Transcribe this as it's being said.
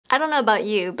I don't know about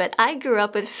you, but I grew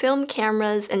up with film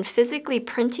cameras and physically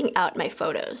printing out my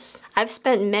photos. I've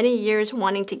spent many years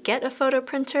wanting to get a photo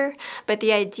printer, but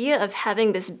the idea of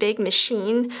having this big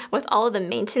machine with all of the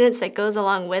maintenance that goes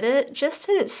along with it just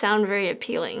didn't sound very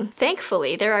appealing.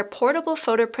 Thankfully, there are portable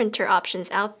photo printer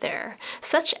options out there,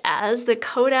 such as the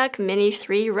Kodak Mini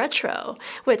 3 Retro,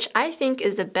 which I think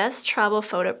is the best travel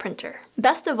photo printer.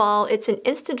 Best of all, it's an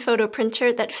instant photo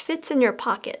printer that fits in your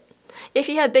pocket. If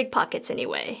you have big pockets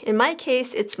anyway. In my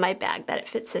case, it's my bag that it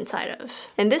fits inside of.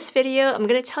 In this video, I'm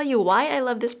going to tell you why I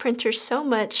love this printer so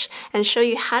much and show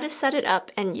you how to set it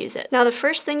up and use it. Now, the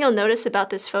first thing you'll notice about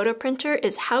this photo printer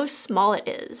is how small it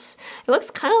is. It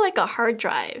looks kind of like a hard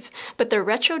drive, but the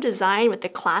retro design with the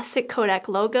classic Kodak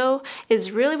logo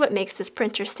is really what makes this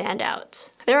printer stand out.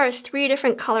 There are 3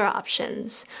 different color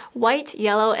options: white,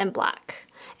 yellow, and black.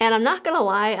 And I'm not gonna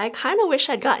lie, I kind of wish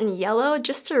I'd gotten yellow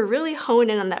just to really hone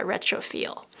in on that retro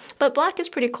feel. But black is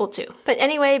pretty cool too. But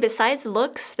anyway, besides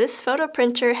looks, this photo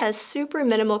printer has super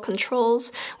minimal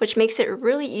controls, which makes it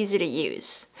really easy to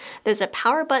use. There's a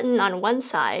power button on one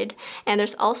side, and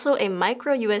there's also a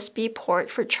micro USB port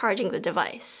for charging the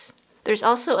device. There's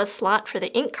also a slot for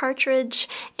the ink cartridge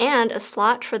and a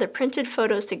slot for the printed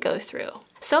photos to go through.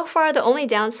 So far, the only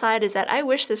downside is that I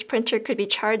wish this printer could be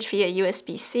charged via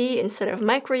USB-C instead of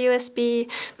micro USB,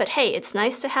 but hey, it's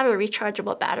nice to have a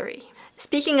rechargeable battery.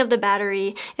 Speaking of the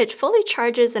battery, it fully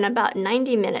charges in about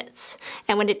 90 minutes,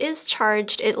 and when it is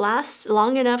charged, it lasts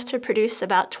long enough to produce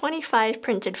about 25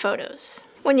 printed photos.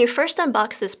 When you first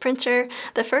unbox this printer,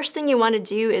 the first thing you want to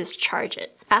do is charge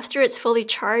it. After it's fully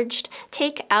charged,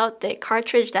 take out the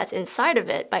cartridge that's inside of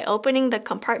it by opening the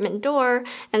compartment door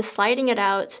and sliding it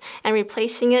out and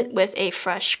replacing it with a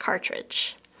fresh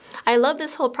cartridge. I love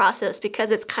this whole process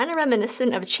because it's kind of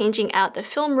reminiscent of changing out the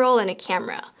film roll in a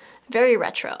camera. Very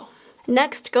retro.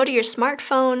 Next, go to your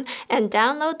smartphone and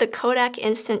download the Kodak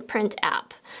Instant Print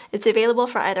app. It's available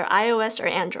for either iOS or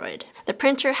Android. The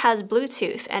printer has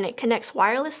Bluetooth and it connects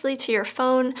wirelessly to your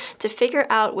phone to figure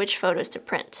out which photos to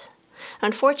print.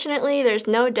 Unfortunately, there's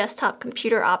no desktop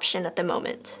computer option at the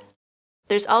moment.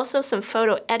 There's also some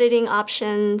photo editing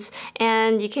options,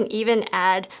 and you can even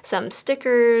add some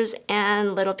stickers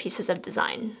and little pieces of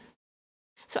design.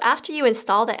 So after you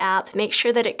install the app, make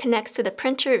sure that it connects to the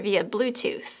printer via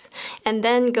Bluetooth, and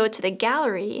then go to the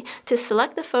gallery to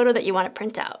select the photo that you want to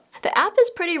print out. The app is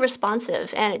pretty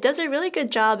responsive, and it does a really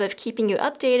good job of keeping you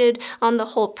updated on the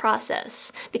whole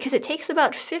process, because it takes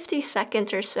about 50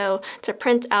 seconds or so to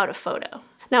print out a photo.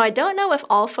 Now, I don't know if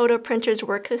all photo printers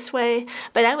work this way,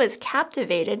 but I was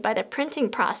captivated by the printing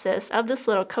process of this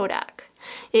little Kodak.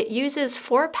 It uses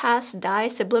 4-pass dye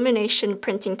sublimation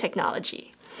printing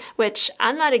technology, which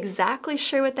I'm not exactly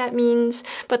sure what that means,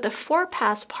 but the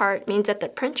 4-pass part means that the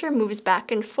printer moves back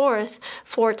and forth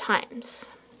 4 times.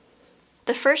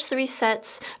 The first 3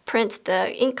 sets print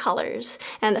the ink colors,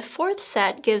 and the 4th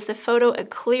set gives the photo a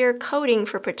clear coating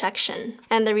for protection.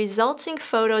 And the resulting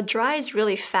photo dries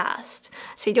really fast,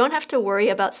 so you don't have to worry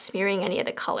about smearing any of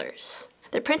the colors.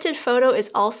 The printed photo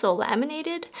is also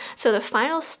laminated, so the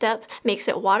final step makes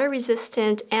it water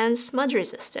resistant and smudge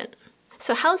resistant.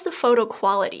 So how's the photo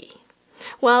quality?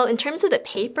 Well, in terms of the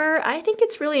paper, I think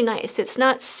it's really nice. It's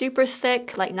not super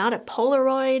thick, like not a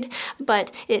Polaroid,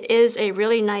 but it is a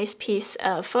really nice piece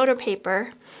of photo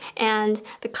paper. And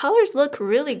the colors look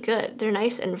really good. They're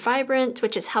nice and vibrant,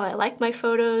 which is how I like my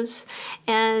photos.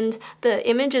 And the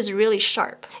image is really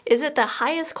sharp. Is it the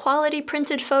highest quality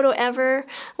printed photo ever?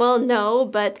 Well, no,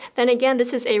 but then again,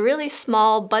 this is a really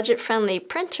small, budget-friendly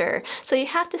printer, so you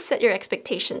have to set your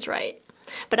expectations right.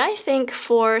 But I think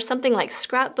for something like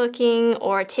scrapbooking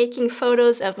or taking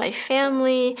photos of my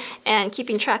family and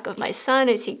keeping track of my son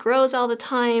as he grows all the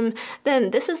time,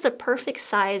 then this is the perfect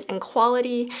size and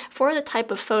quality for the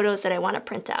type of photos that I want to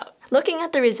print out. Looking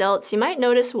at the results, you might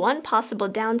notice one possible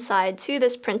downside to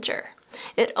this printer.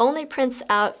 It only prints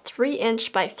out 3"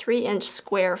 by 3"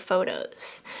 square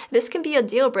photos. This can be a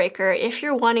deal breaker if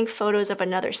you're wanting photos of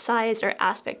another size or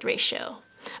aspect ratio.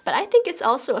 But I think it's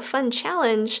also a fun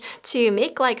challenge to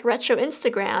make like retro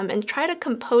Instagram and try to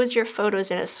compose your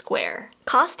photos in a square.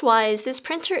 Cost-wise, this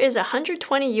printer is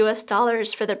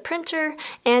 $120 for the printer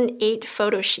and 8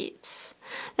 photo sheets.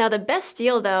 Now the best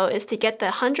deal though is to get the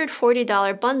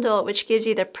 $140 bundle, which gives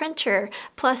you the printer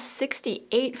plus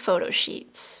 68 photo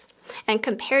sheets. And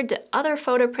compared to other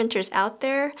photo printers out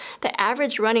there, the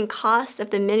average running cost of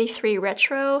the Mini 3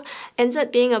 Retro ends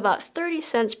up being about 30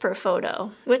 cents per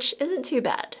photo, which isn't too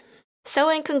bad. So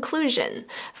in conclusion,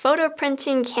 photo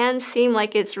printing can seem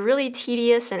like it's really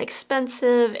tedious and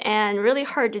expensive and really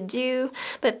hard to do,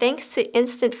 but thanks to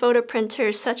instant photo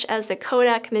printers such as the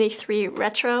Kodak Mini 3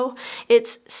 Retro,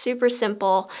 it's super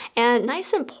simple and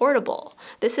nice and portable.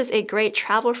 This is a great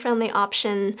travel-friendly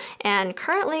option, and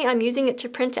currently I'm using it to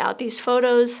print out these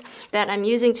photos that I'm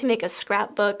using to make a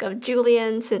scrapbook of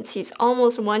Julian since he's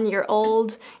almost 1 year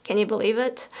old. Can you believe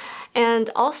it? And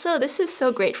also, this is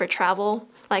so great for travel,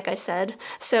 like I said.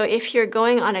 So if you're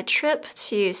going on a trip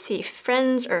to see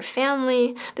friends or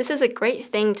family, this is a great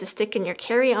thing to stick in your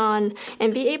carry-on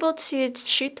and be able to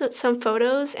shoot some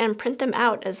photos and print them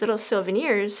out as little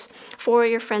souvenirs for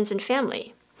your friends and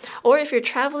family. Or if you're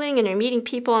traveling and you're meeting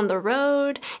people on the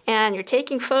road and you're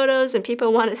taking photos and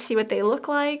people want to see what they look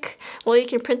like, well, you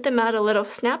can print them out a little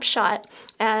snapshot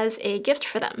as a gift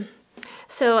for them.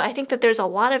 So I think that there's a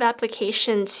lot of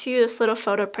application to this little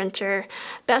photo printer.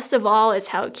 Best of all is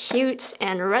how cute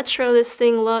and retro this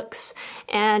thing looks,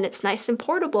 and it's nice and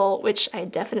portable, which I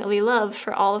definitely love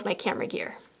for all of my camera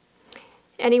gear.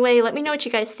 Anyway, let me know what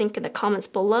you guys think in the comments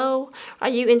below. Are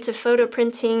you into photo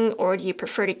printing, or do you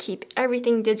prefer to keep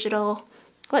everything digital?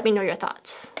 Let me know your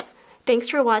thoughts. Thanks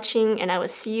for watching, and I will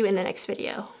see you in the next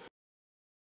video.